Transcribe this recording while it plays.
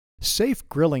Safe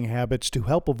grilling habits to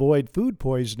help avoid food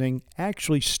poisoning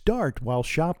actually start while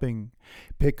shopping.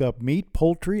 Pick up meat,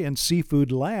 poultry, and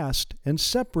seafood last and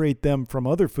separate them from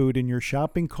other food in your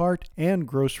shopping cart and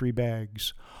grocery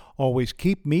bags. Always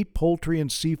keep meat, poultry,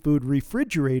 and seafood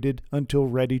refrigerated until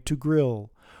ready to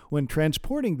grill. When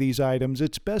transporting these items,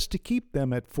 it's best to keep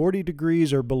them at 40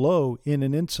 degrees or below in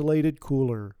an insulated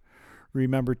cooler.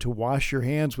 Remember to wash your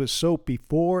hands with soap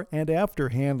before and after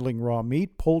handling raw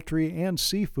meat, poultry, and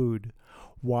seafood.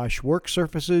 Wash work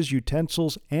surfaces,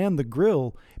 utensils, and the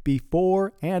grill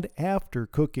before and after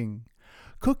cooking.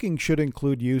 Cooking should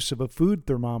include use of a food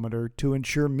thermometer to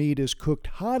ensure meat is cooked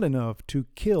hot enough to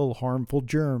kill harmful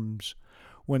germs.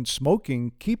 When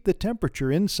smoking, keep the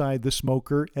temperature inside the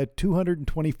smoker at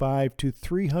 225 to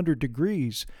 300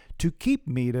 degrees to keep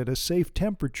meat at a safe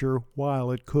temperature while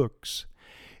it cooks.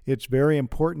 It's very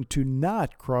important to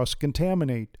not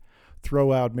cross-contaminate.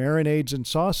 Throw out marinades and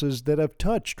sauces that have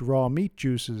touched raw meat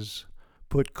juices.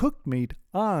 Put cooked meat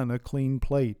on a clean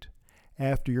plate.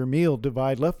 After your meal,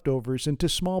 divide leftovers into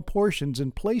small portions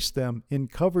and place them in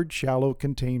covered shallow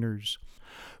containers.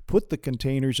 Put the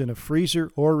containers in a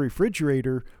freezer or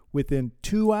refrigerator within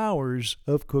 2 hours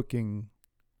of cooking.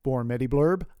 For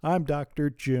MediBlurb, I'm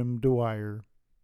Dr. Jim Dwyer.